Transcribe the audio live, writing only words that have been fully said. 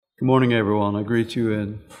Good morning, everyone. I greet you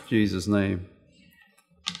in Jesus' name.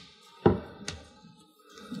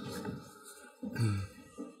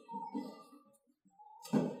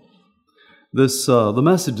 The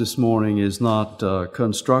message this morning is not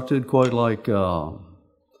constructed quite like my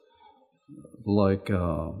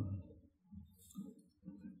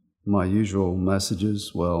usual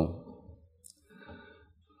messages. Well,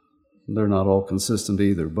 they're not all consistent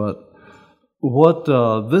either, but what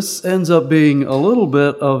this ends up being a little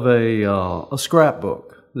bit of a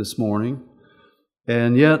scrapbook this morning,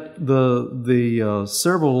 and yet the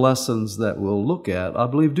several lessons that we'll look at, I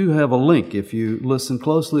believe, do have a link if you listen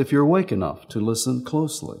closely, if you're awake enough to listen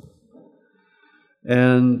closely.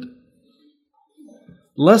 And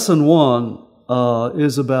lesson 1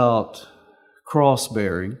 is about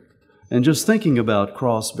cross-bearing, and just thinking about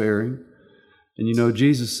cross-bearing. And you know,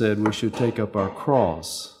 Jesus said we should take up our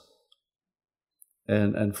cross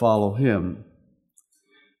and follow Him.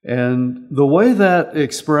 And the way that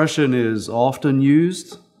expression is often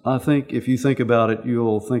used, I think if you think about it,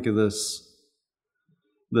 you'll think of this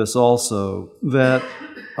also, that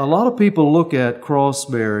a lot of people look at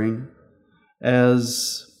cross-bearing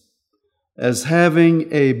as having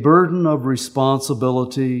a burden of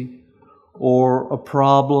responsibility or a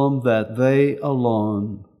problem that they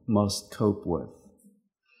alone must cope with.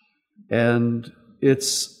 And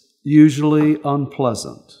it's usually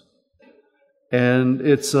unpleasant, and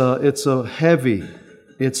it's heavy,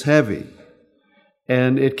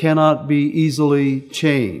 and it cannot be easily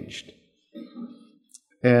changed.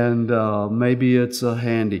 And maybe it's a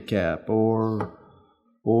handicap, or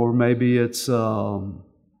maybe it's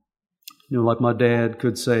like my dad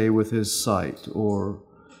could say with his sight, or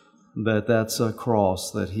that's a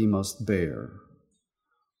cross that he must bear,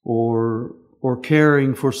 or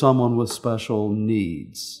caring for someone with special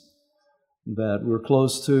needs that we're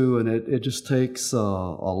close to, and it just takes a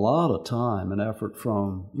lot of time and effort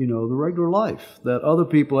from the regular life that other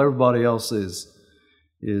people, everybody else is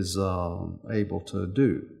able to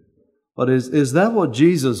do. But is that what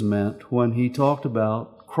Jesus meant when He talked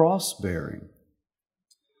about cross-bearing?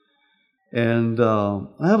 And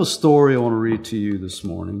I have a story I want to read to you this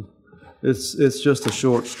morning. It's just a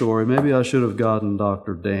short story. Maybe I should have gotten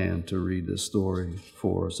Dr. Dan to read this story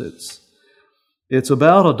for us. It's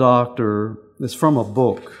about a doctor. It's from a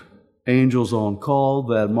book, Angels on Call,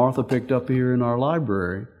 that Martha picked up here in our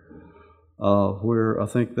library, where I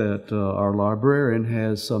think that our librarian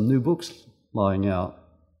has some new books lying out.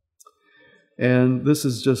 And this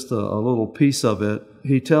is just a little piece of it.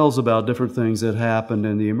 He tells about different things that happened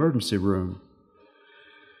in the emergency room.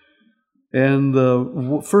 And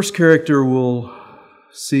the first character we'll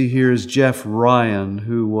see here is Jeff Ryan,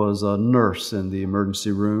 who was a nurse in the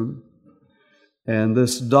emergency room. And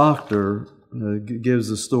this doctor gives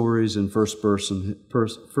the stories in first person.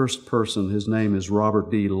 His name is Robert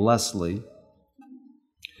D. Leslie.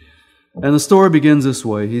 And the story begins this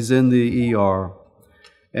way. He's in the ER,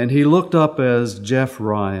 and he looked up as Jeff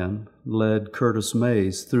Ryan led Curtis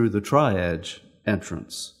Mays through the triage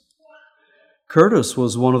entrance. Curtis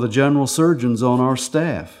was one of the general surgeons on our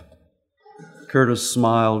staff. Curtis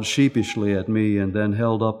smiled sheepishly at me and then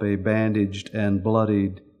held up a bandaged and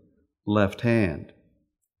bloodied left hand.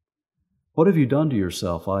 "What have you done to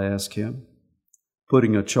yourself?" I asked him,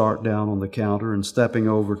 putting a chart down on the counter and stepping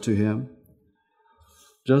over to him.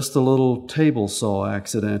 "Just a little table saw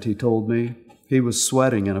accident," he told me. He was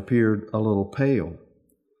sweating and appeared a little pale.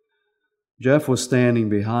 Jeff was standing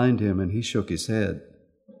behind him, and he shook his head.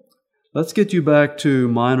 "Let's get you back to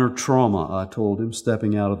minor trauma," I told him,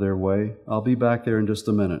 stepping out of their way. "I'll be back there in just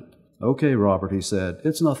a minute." "Okay, Robert," he said.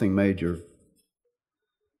 "It's nothing major."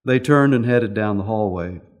 They turned and headed down the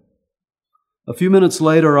hallway. A few minutes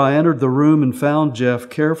later, I entered the room and found Jeff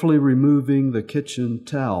carefully removing the kitchen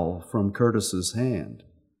towel from Curtis's hand.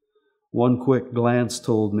 One quick glance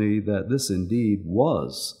told me that this indeed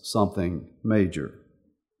was something major.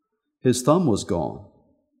 His thumb was gone.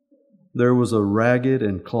 There was a ragged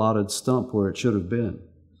and clotted stump where it should have been.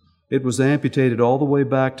 It was amputated all the way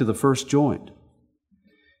back to the first joint.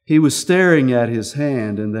 He was staring at his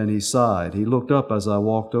hand, and then he sighed. He looked up as I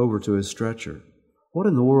walked over to his stretcher. "What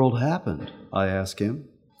in the world happened?" I asked him,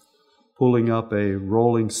 pulling up a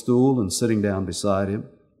rolling stool and sitting down beside him.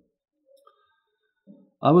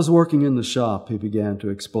 "I was working in the shop," he began to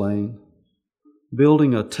explain,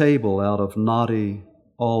 "building a table out of knotty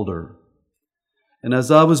alder. And as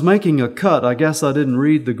I was making a cut, I guess I didn't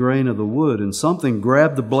read the grain of the wood, and something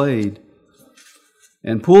grabbed the blade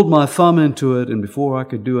and pulled my thumb into it, and before I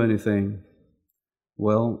could do anything,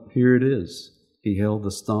 well, here it is." He held the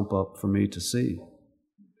stump up for me to see.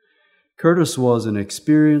 Curtis was an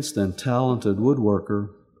experienced and talented woodworker,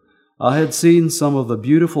 I had seen some of the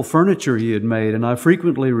beautiful furniture he had made, and I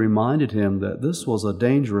frequently reminded him that this was a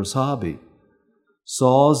dangerous hobby.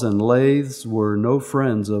 Saws and lathes were no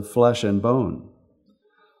friends of flesh and bone.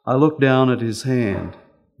 I looked down at his hand.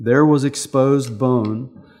 There was exposed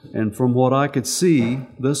bone, and from what I could see,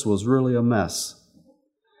 this was really a mess.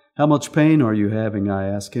 "How much pain are you having?" I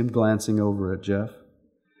asked him, glancing over at Jeff.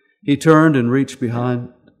 He turned and reached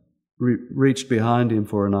behind him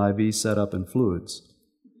for an IV setup and fluids.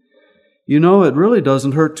 "You know, it really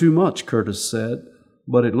doesn't hurt too much," Curtis said,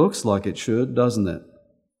 "but it looks like it should, doesn't it?"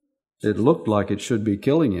 It looked like it should be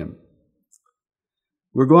killing him.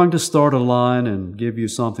 "We're going to start a line and give you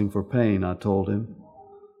something for pain," I told him.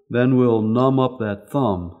 "Then we'll numb up that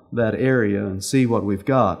thumb, that area, and see what we've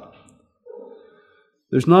got."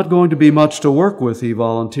 "There's not going to be much to work with," he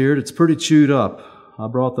volunteered. "It's pretty chewed up. I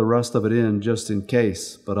brought the rest of it in just in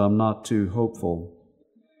case, but I'm not too hopeful."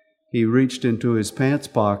 He reached into his pants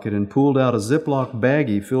pocket and pulled out a Ziploc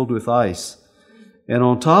baggie filled with ice, and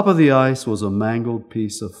on top of the ice was a mangled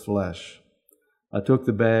piece of flesh. I took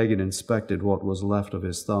the bag and inspected what was left of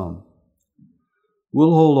his thumb.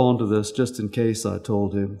 "We'll hold on to this just in case," I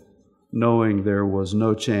told him, knowing there was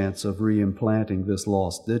no chance of reimplanting this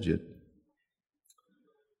lost digit.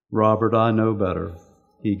 "Robert, I know better."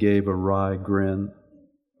 He gave a wry grin.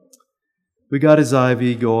 We got his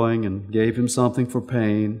IV going and gave him something for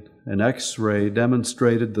pain. An X-ray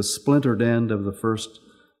demonstrated the splintered end of the first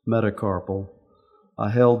metacarpal. I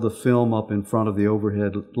held the film up in front of the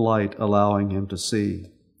overhead light, allowing him to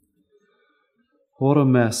see. "What a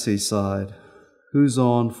mess," he sighed. "Who's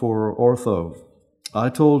on for ortho?" I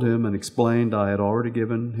told him and explained I had already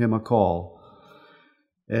given him a call,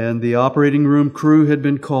 and the operating room crew had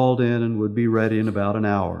been called in and would be ready in about an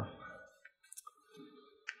hour.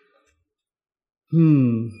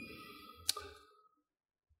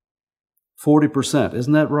 40%,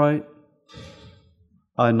 isn't that right?"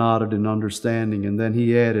 I nodded in understanding, and then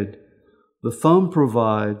he added, "The thumb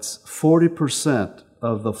provides 40%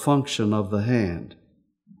 of the function of the hand.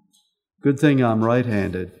 Good thing I'm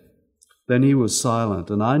right-handed." Then he was silent,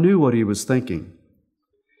 and I knew what he was thinking.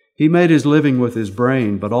 He made his living with his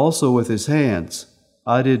brain, but also with his hands.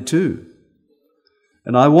 I did too.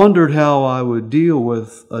 And I wondered how I would deal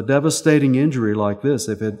with a devastating injury like this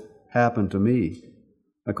if it happened to me.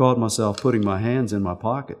 I caught myself putting my hands in my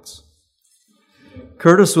pockets.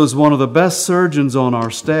 Curtis was one of the best surgeons on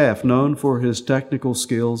our staff, known for his technical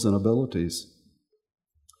skills and abilities.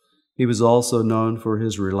 He was also known for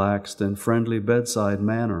his relaxed and friendly bedside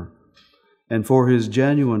manner and for his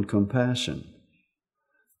genuine compassion.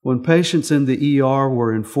 When patients in the ER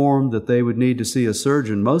were informed that they would need to see a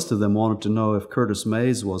surgeon, most of them wanted to know if Curtis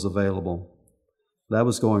Mays was available. That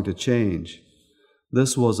was going to change.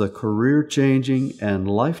 This was a career-changing and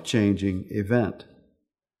life-changing event.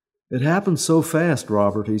 "It happened so fast,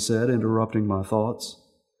 Robert," he said, interrupting my thoughts.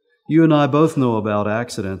 "You and I both know about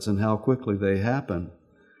accidents and how quickly they happen.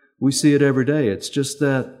 We see it every day. It's just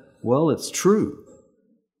that, well, it's true.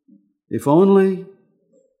 If only—"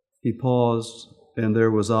 He paused, and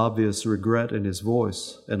there was obvious regret in his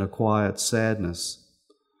voice and a quiet sadness.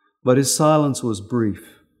 But his silence was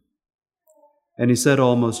brief, and he said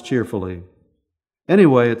almost cheerfully,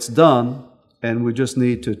 "Anyway, it's done, and we just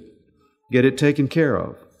need to get it taken care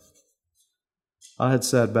of." I had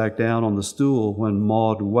sat back down on the stool when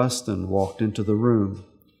Maud Weston walked into the room.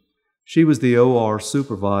 She was the OR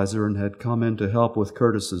supervisor and had come in to help with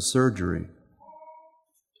Curtis's surgery.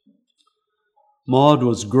 Maud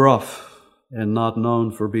was gruff and not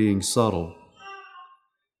known for being subtle.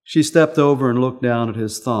 She stepped over and looked down at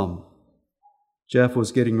his thumb. Jeff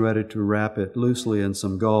was getting ready to wrap it loosely in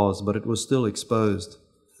some gauze, but it was still exposed.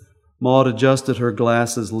 Maud adjusted her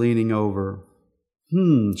glasses, leaning over.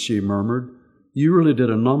 She murmured. "You really did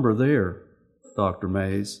a number there, Dr.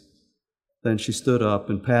 Mays." Then she stood up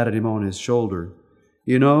and patted him on his shoulder.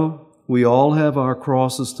 "You know, we all have our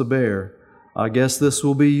crosses to bear. I guess this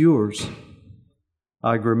will be yours."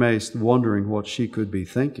 I grimaced, wondering what she could be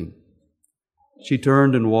thinking. She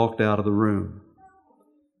turned and walked out of the room.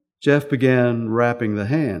 Jeff began wrapping the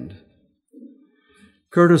hand.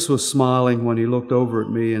 Curtis was smiling when he looked over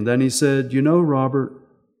at me, and then he said, "You know, Robert,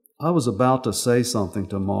 I was about to say something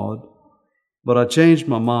to Maud, but I changed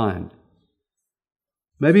my mind.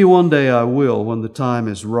 Maybe one day I will when the time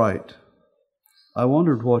is right." I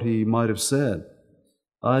wondered what he might have said.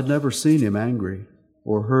 I had never seen him angry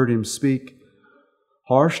or heard him speak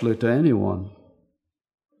harshly to anyone.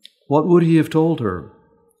 What would he have told her?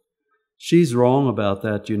 "She's wrong about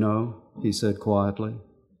that, you know," he said quietly.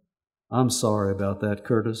 "I'm sorry about that,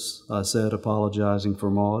 Curtis," I said, apologizing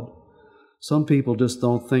for Maud. "Some people just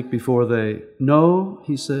don't think before they—" "No,"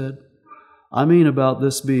 he said, I mean about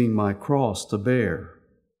this being my cross to bear,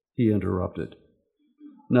 he interrupted.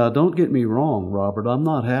 Now, don't get me wrong, Robert, I'm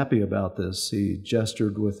not happy about this. He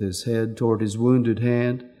gestured with his head toward his wounded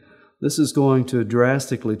hand. This is going to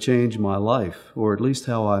drastically change my life, or at least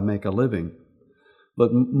how I make a living.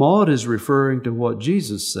 But Maud is referring to what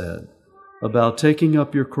Jesus said about taking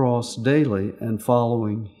up your cross daily and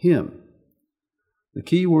following Him. The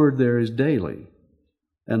key word there is daily.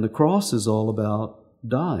 And the cross is all about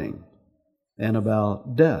dying and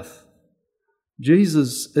about death.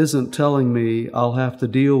 Jesus isn't telling me I'll have to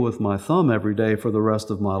deal with my thumb every day for the rest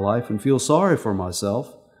of my life and feel sorry for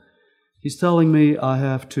myself. He's telling me I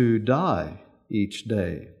have to die each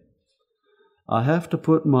day. I have to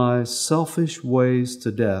put my selfish ways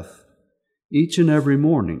to death each and every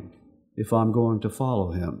morning if I'm going to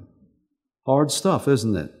follow Him. Hard stuff,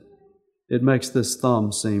 isn't it? It makes this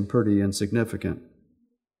thumb seem pretty insignificant.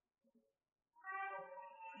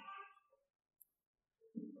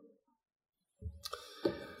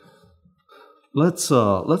 Let's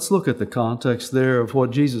look at the context there of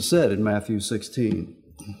what Jesus said in Matthew 16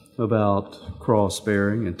 about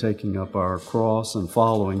cross-bearing and taking up our cross and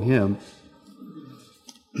following Him.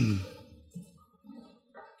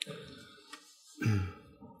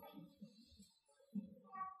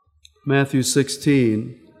 Matthew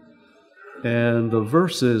 16 and the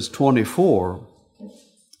verse is 24.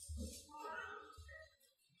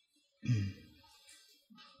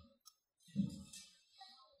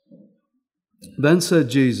 Then said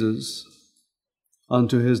Jesus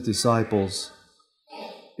unto His disciples,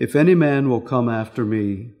 If any man will come after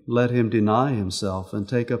me, let him deny himself and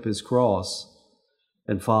take up his cross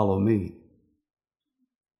and follow me.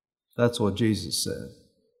 That's what Jesus said.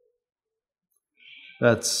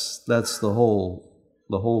 That's the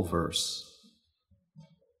whole verse.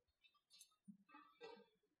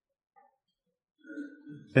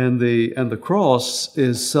 And the cross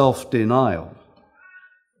is self-denial.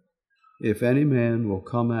 If any man will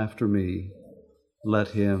come after me, let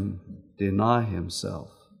him deny himself.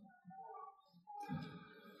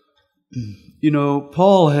 You know,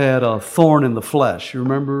 Paul had a thorn in the flesh. You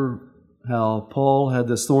remember how Paul had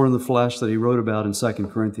this thorn in the flesh that he wrote about in 2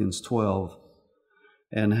 Corinthians 12,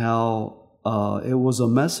 and how it was a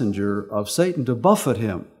messenger of Satan to buffet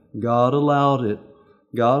him. God allowed it.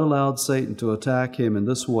 God allowed Satan to attack him in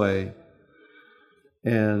this way,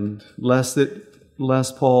 and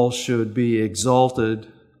lest Paul should be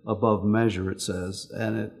exalted above measure, it says.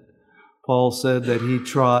 And Paul said that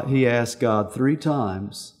he asked God 3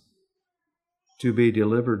 times to be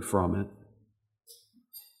delivered from it,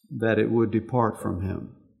 that it would depart from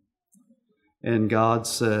him. And God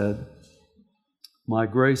said, My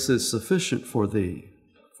grace is sufficient for thee,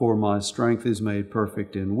 for my strength is made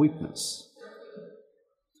perfect in weakness.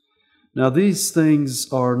 Now these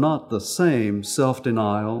things are not the same,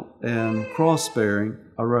 self-denial and cross-bearing,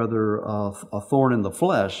 or rather a thorn in the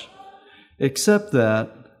flesh, except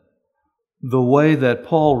that the way that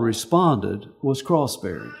Paul responded was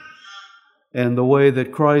cross-bearing. And the way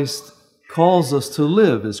that Christ calls us to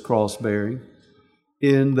live is cross-bearing,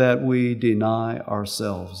 in that we deny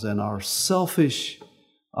ourselves and our selfish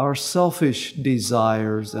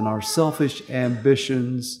desires and our selfish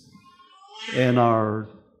ambitions and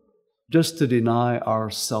just to deny our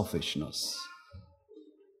selfishness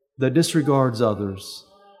that disregards others,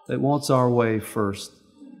 that wants our way first,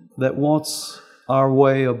 that wants our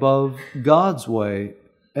way above God's way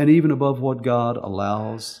and even above what God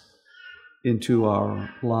allows into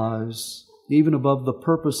our lives, even above the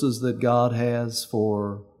purposes that God has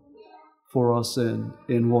for us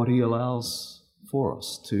in what He allows for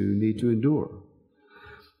us to need to endure.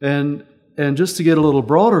 And just to get a little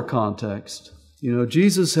broader context, you know,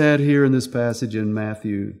 Jesus had here in this passage in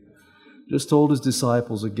Matthew just told His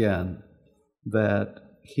disciples again that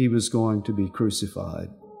He was going to be crucified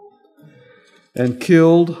and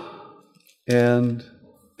killed, and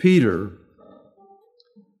Peter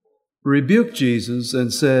rebuked Jesus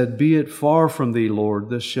and said, Be it far from thee, Lord,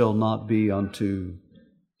 this shall not be unto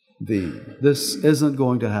thee. This isn't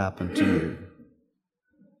going to happen to you.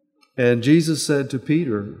 And Jesus said to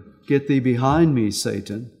Peter, Get thee behind me,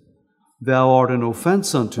 Satan. Thou art an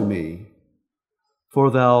offense unto me, for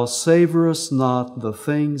thou savorest not the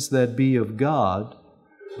things that be of God,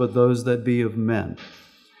 but those that be of men.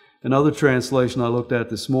 Another translation I looked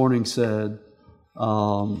at this morning said,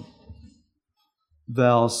 Thou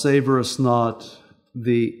savorest not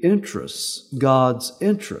the interests, God's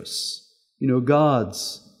interests, you know,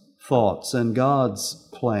 God's thoughts and God's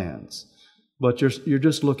plans. But you're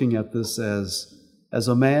just looking at this as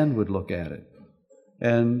a man would look at it,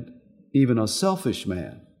 and even a selfish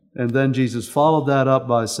man. And then Jesus followed that up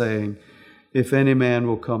by saying, If any man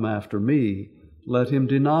will come after me, let him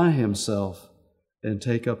deny himself and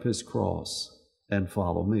take up his cross and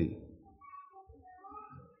follow me.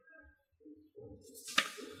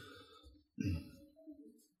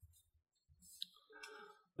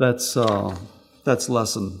 That's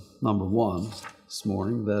lesson number 1 this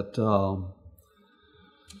morning, that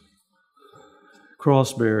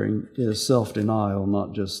cross-bearing is self-denial,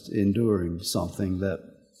 not just enduring something that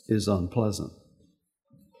is unpleasant.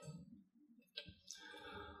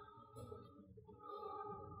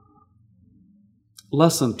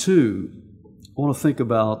 Lesson 2, I want to think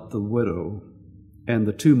about the widow and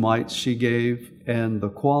the 2 mites she gave and the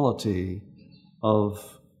quality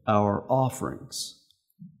of our offerings.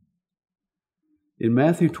 In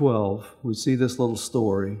Matthew 12, we see this little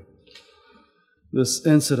story, this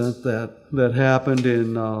incident that happened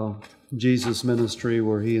in Jesus' ministry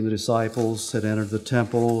where he and the disciples had entered the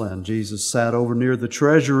temple, and Jesus sat over near the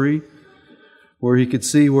treasury where he could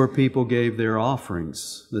see where people gave their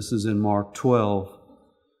offerings. This is in Mark 12,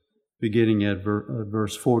 beginning at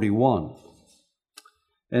verse 41.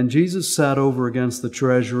 And Jesus sat over against the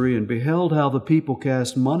treasury and beheld how the people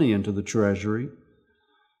cast money into the treasury,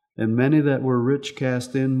 and many that were rich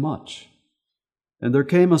cast in much. And there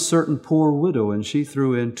came a certain poor widow, and she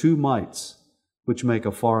threw in 2 mites, which make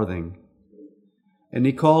a farthing. And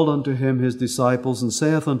he called unto him his disciples, and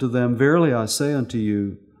saith unto them, Verily I say unto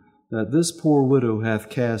you, that this poor widow hath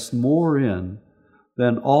cast more in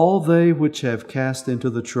than all they which have cast into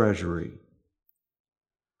the treasury.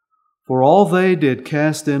 For all they did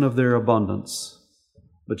cast in of their abundance,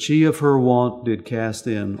 but she of her want did cast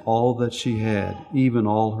in all that she had, even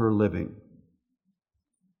all her living.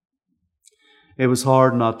 It was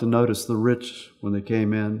hard not to notice the rich when they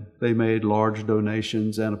came in. They made large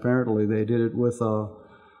donations, and apparently they did it with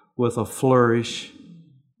a flourish.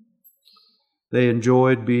 They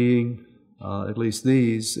enjoyed being, at least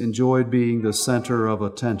these, enjoyed being the center of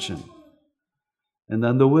attention. And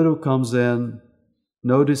then the widow comes in,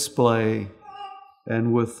 no display,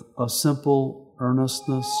 and with a simple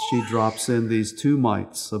earnestness, she drops in these 2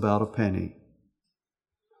 mites, about a penny.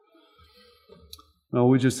 Well,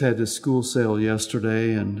 we just had this school sale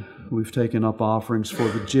yesterday, and we've taken up offerings for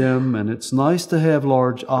the gym, and it's nice to have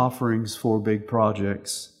large offerings for big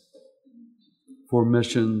projects, for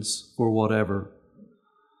missions, for whatever.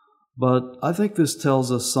 But I think this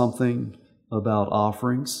tells us something about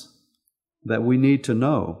offerings that we need to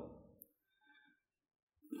know.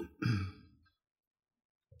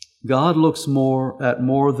 God looks at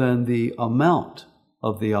more than the amount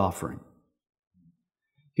of the offering.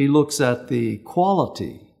 He looks at the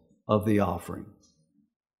quality of the offering.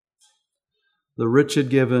 The rich had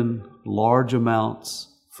given large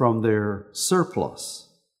amounts from their surplus,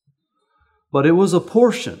 but it was a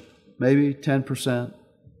portion, maybe 10%,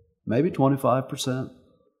 maybe 25%,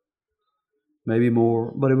 maybe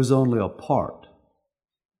more, but it was only a part.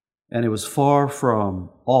 And it was far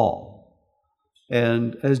from all.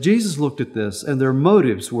 And as Jesus looked at this, and their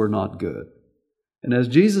motives were not good, and as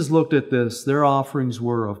Jesus looked at this, their offerings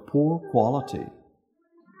were of poor quality.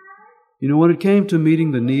 You know, when it came to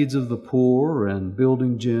meeting the needs of the poor and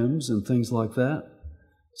building gyms and things like that,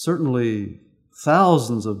 certainly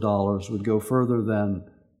thousands of dollars would go further than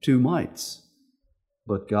 2 mites.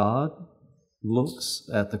 But God looks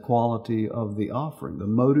at the quality of the offering, the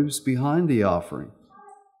motives behind the offering.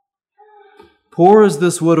 Poor as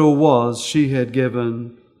this widow was, she had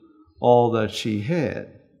given all that she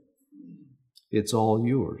had. It's all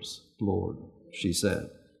yours, Lord, she said.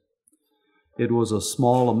 It was a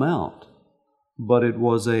small amount, but it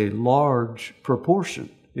was a large proportion.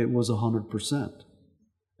 It was 100%.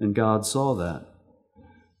 And God saw that.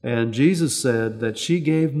 And Jesus said that she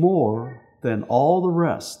gave more than all the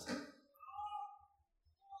rest.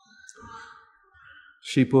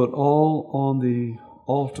 She put all on the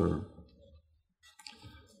altar.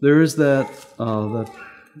 There is that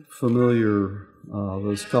familiar,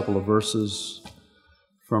 those couple of verses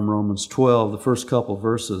from Romans 12, the first couple of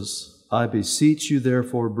verses. I beseech you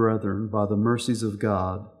therefore, brethren, by the mercies of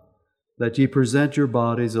God, that ye present your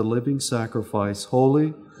bodies a living sacrifice,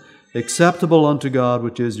 holy, acceptable unto God,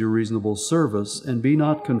 which is your reasonable service, and be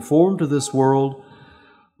not conformed to this world,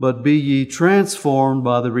 but be ye transformed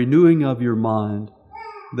by the renewing of your mind,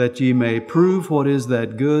 that ye may prove what is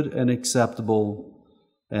that good and acceptable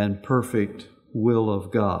and perfect will of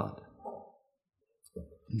God.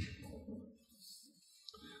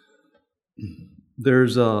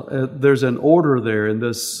 There's an order there in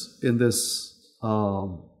this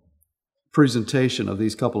presentation of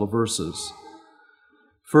these couple of verses.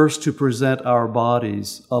 First, to present our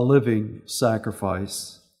bodies a living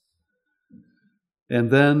sacrifice. And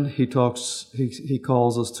then he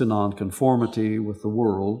calls us to nonconformity with the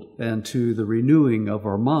world and to the renewing of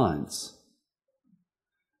our minds.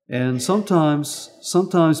 And sometimes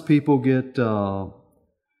people get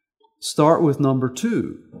start with number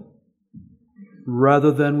 2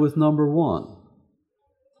 rather than with number 1.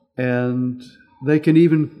 And they can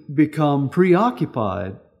even become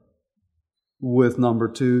preoccupied with number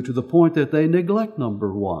 2 to the point that they neglect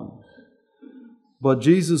number 1. But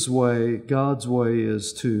Jesus' way, God's way,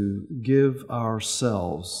 is to give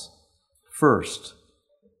ourselves first.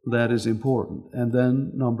 That is important. And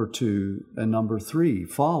then number 2 and number 3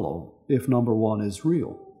 follow if number 1 is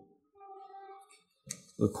real.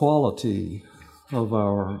 The quality of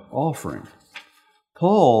our offering.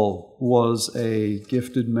 Paul was a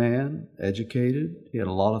gifted man, educated. He had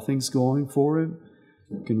a lot of things going for him.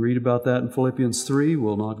 You can read about that in Philippians 3.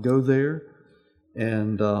 We'll not go there.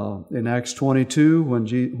 And in Acts 22,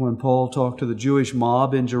 when Paul talked to the Jewish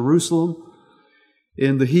mob in Jerusalem,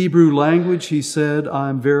 in the Hebrew language, he said, I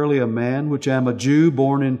am verily a man which am a Jew,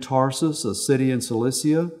 born in Tarsus, a city in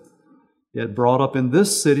Cilicia, yet brought up in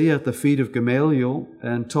this city at the feet of Gamaliel,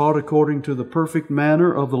 and taught according to the perfect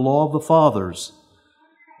manner of the law of the fathers,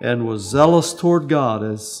 and was zealous toward God,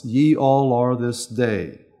 as ye all are this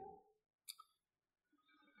day.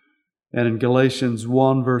 And in Galatians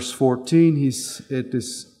 1, verse 14, he's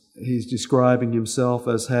describing himself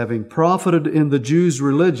as having profited in the Jews'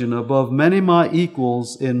 religion above many my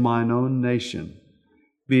equals in mine own nation,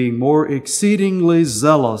 being more exceedingly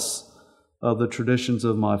zealous of the traditions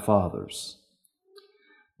of my fathers.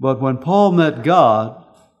 But when Paul met God,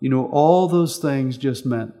 all those things just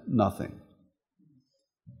meant nothing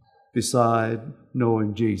beside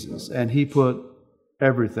knowing Jesus. And he put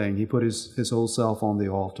everything, he put his whole self on the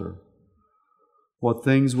altar. What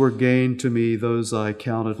things were gained to me, those I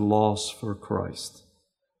counted loss for Christ.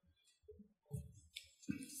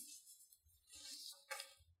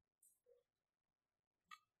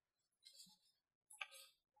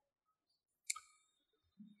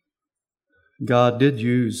 God did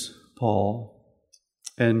use Paul,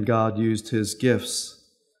 and God used his gifts,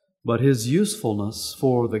 but his usefulness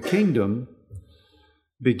for the kingdom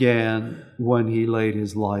began when he laid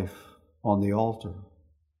his life on the altar.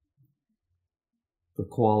 The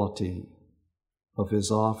quality of his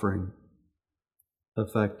offering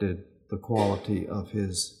affected the quality of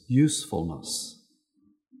his usefulness.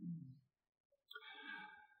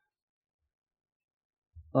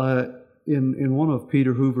 In one of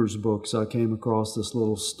Peter Hoover's books, I came across this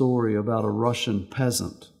little story about a Russian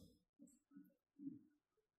peasant.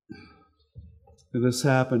 This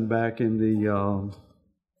happened back in the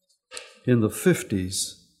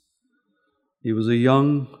 50s. He was a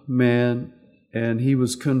young man, and he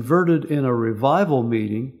was converted in a revival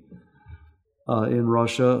meeting in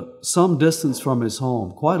Russia, some distance from his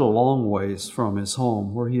home, quite a long ways from his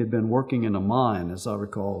home, where he had been working in a mine, as I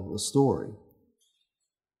recall the story.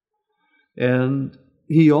 And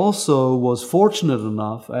he also was fortunate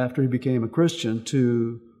enough, after he became a Christian,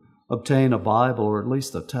 to obtain a Bible, or at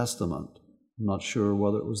least a Testament. I'm not sure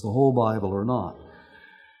whether it was the whole Bible or not.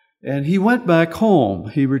 And he went back home.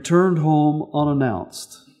 He returned home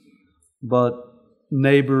unannounced. But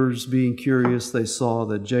neighbors, being curious, they saw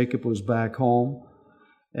that Jacob was back home,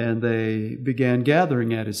 and they began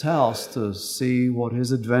gathering at his house to see what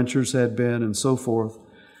his adventures had been and so forth.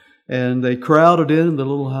 And they crowded in, and the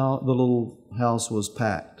little house was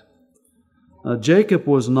packed. Now, Jacob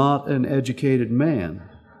was not an educated man,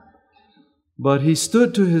 but he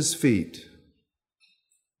stood to his feet.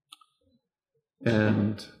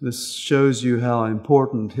 And this shows you how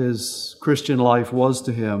important his Christian life was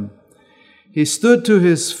to him. He stood to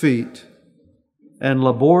his feet and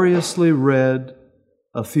laboriously read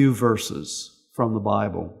a few verses from the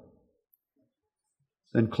Bible.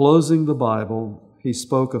 Then, closing the Bible, he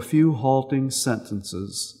spoke a few halting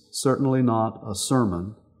sentences, certainly not a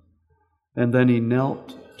sermon, and then he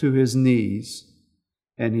knelt to his knees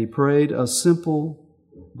and he prayed a simple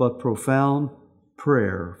but profound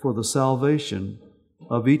prayer for the salvation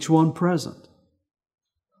of each one present.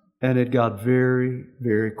 And it got very,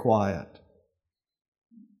 very quiet.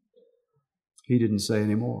 He didn't say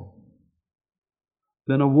any more.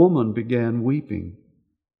 Then a woman began weeping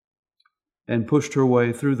and pushed her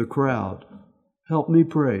way through the crowd. "Help me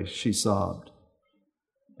pray," she sobbed.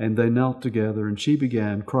 And they knelt together, and she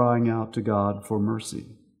began crying out to God for mercy.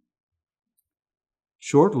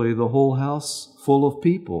 Shortly, the whole house full of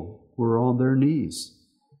people were on their knees,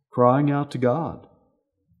 crying out to God.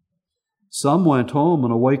 Some went home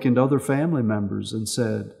and awakened other family members and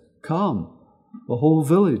said, "Come, the whole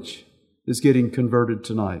village is getting converted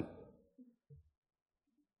tonight."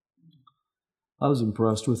 I was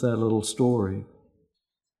impressed with that little story.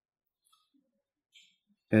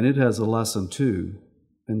 And it has a lesson too,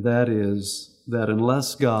 and that is that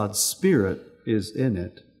unless God's Spirit is in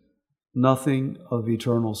it, nothing of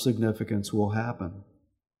eternal significance will happen.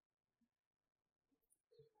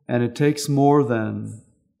 And it takes more than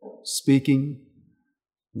speaking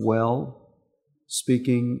well,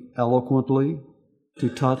 speaking eloquently to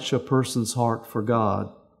touch a person's heart for God.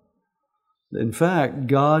 In fact,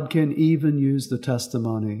 God can even use the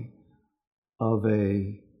testimony of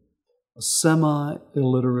a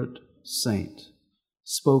semi-illiterate saint,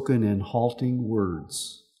 spoken in halting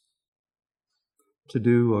words, to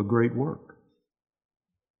do a great work.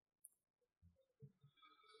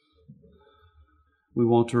 We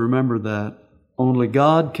want to remember that only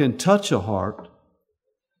God can touch a heart,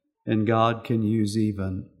 and God can use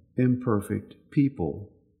even imperfect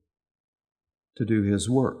people to do His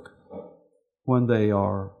work when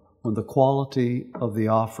the quality of the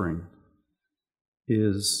offering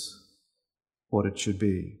is what it should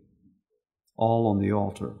be, all on the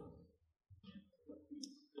altar.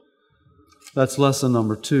 That's lesson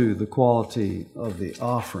number 2, the quality of the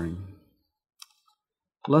offering.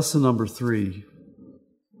 Lesson number 3.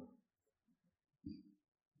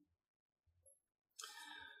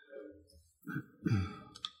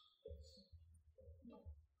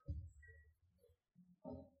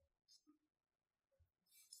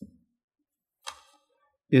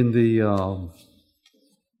 In the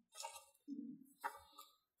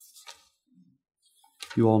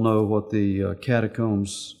you all know what the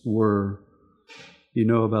catacombs were. You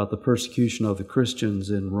know about the persecution of the Christians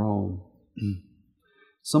in Rome.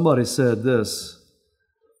 Somebody said this,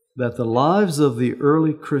 that the lives of the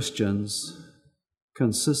early Christians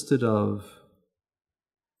consisted of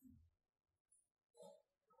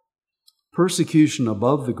persecution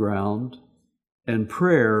above the ground and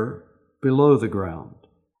prayer below the ground.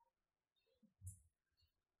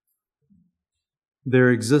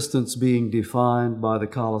 Their existence being defined by the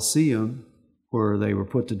Colosseum, where they were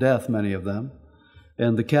put to death, many of them,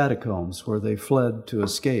 and the catacombs, where they fled to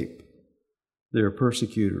escape their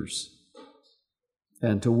persecutors,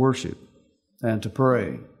 and to worship, and to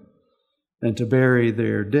pray, and to bury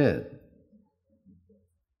their dead.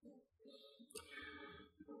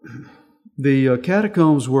 The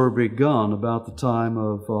catacombs were begun about the time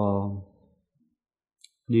of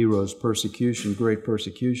Nero's persecution, great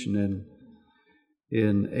persecution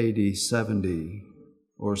in AD 70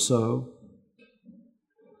 or so.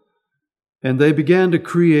 And they began to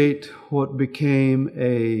create what became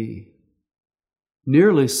a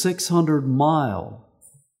nearly 600 miles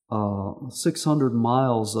of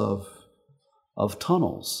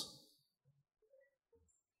tunnels,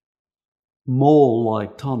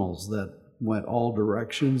 mole-like tunnels that went all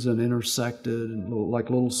directions and intersected like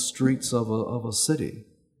little streets of a city.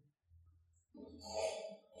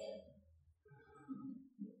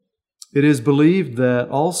 It is believed that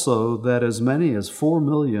also that as many as 4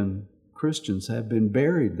 million Christians have been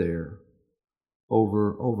buried there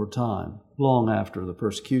over time, long after the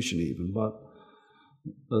persecution even, but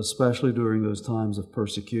especially during those times of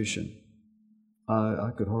persecution.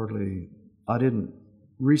 I didn't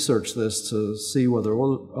research this to see whether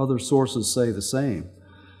other sources say the same.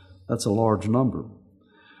 That's a large number.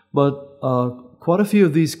 But quite a few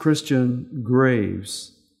of these Christian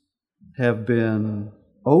graves have been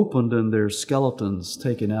opened and their skeletons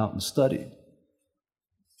taken out and studied.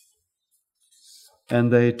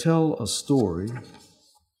 And they tell a story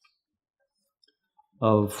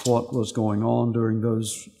of what was going on during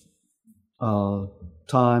those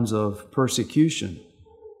times of persecution.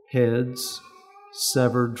 Heads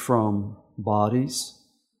severed from bodies,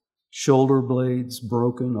 shoulder blades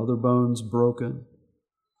broken, other bones broken,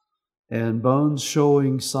 and bones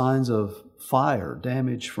showing signs of fire,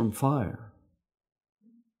 damage from fire.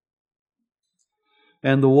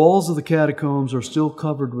 And the walls of the catacombs are still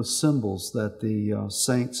covered with symbols that the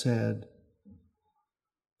saints had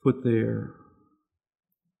put there.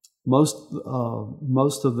 Most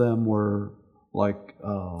of them were like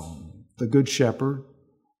the Good Shepherd,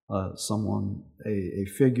 a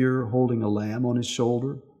figure holding a lamb on his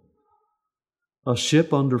shoulder, a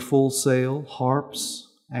ship under full sail, harps,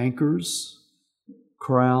 anchors,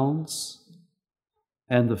 crowns,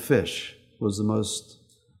 and the fish was the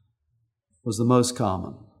most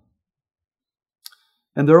common.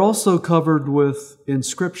 And they're also covered with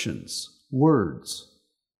inscriptions, words.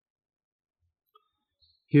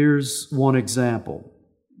 Here's one example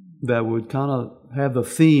that would kind of have the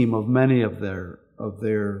theme of many of their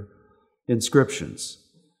inscriptions.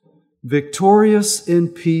 Victorious in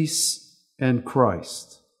peace and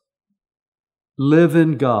Christ. Live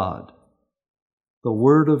in God. The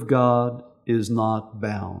Word of God is not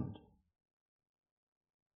bound.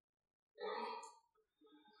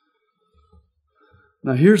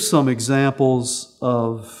 Now here's some examples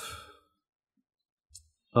of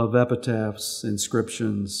epitaphs,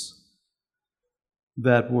 inscriptions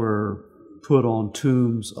that were put on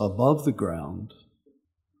tombs above the ground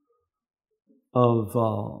of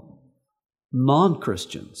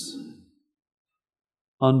non-Christians,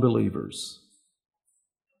 unbelievers.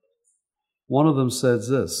 One of them says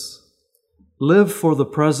this: "Live for the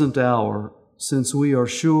present hour, since we are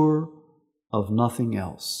sure of nothing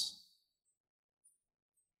else.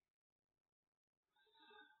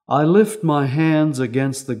 I lift my hands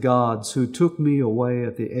against the gods who took me away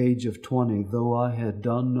at the age of 20, though I had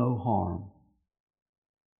done no harm."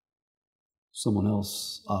 Someone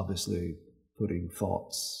else obviously putting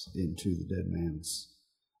thoughts into the dead man's,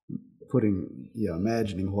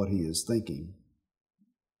 imagining what he is thinking.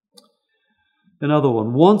 Another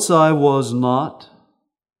one: "Once I was not,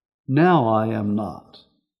 now I am not.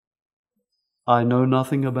 I know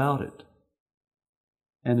nothing about it,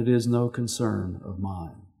 and it is no concern of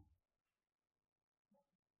mine."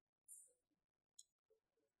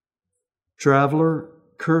 "Traveler,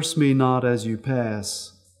 curse me not as you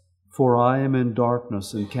pass, for I am in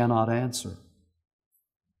darkness and cannot answer."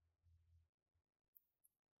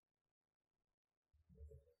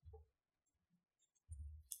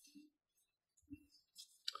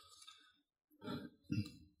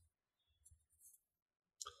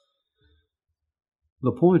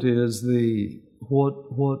 The point is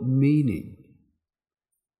what meaning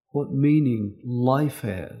life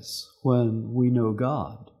has when we know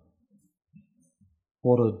God.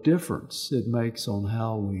 What a difference it makes on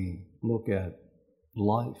how we look at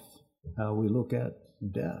life, how we look at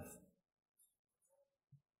death,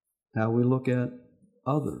 how we look at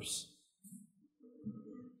others.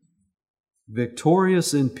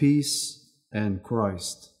 Victorious in peace and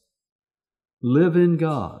Christ. Live in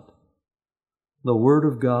God. The Word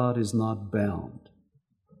of God is not bound.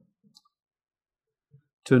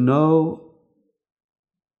 To know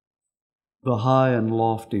the high and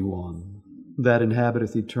lofty one that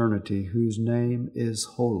inhabiteth eternity, whose name is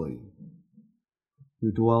holy,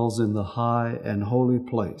 who dwells in the high and holy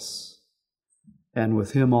place, and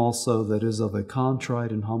with him also that is of a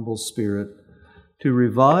contrite and humble spirit, to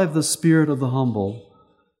revive the spirit of the humble,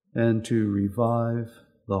 and to revive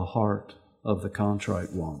the heart of the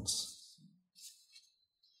contrite ones.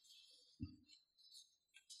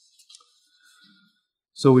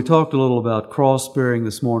 So we talked a little about cross-bearing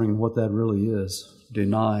this morning and what that really is,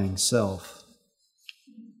 denying self.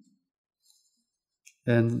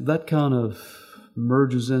 And that kind of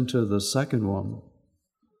merges into the second one,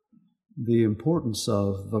 the importance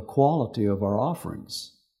of the quality of our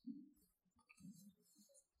offerings.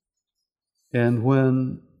 And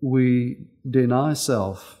when we deny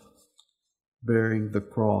self, bearing the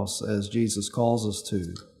cross as Jesus calls us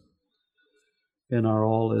to, and our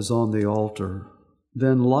all is on the altar,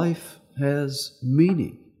 then life has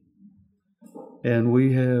meaning. And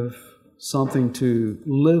we have something to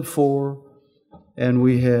live for, and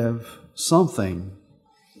we have something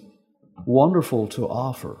wonderful to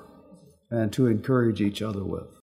offer and to encourage each other with.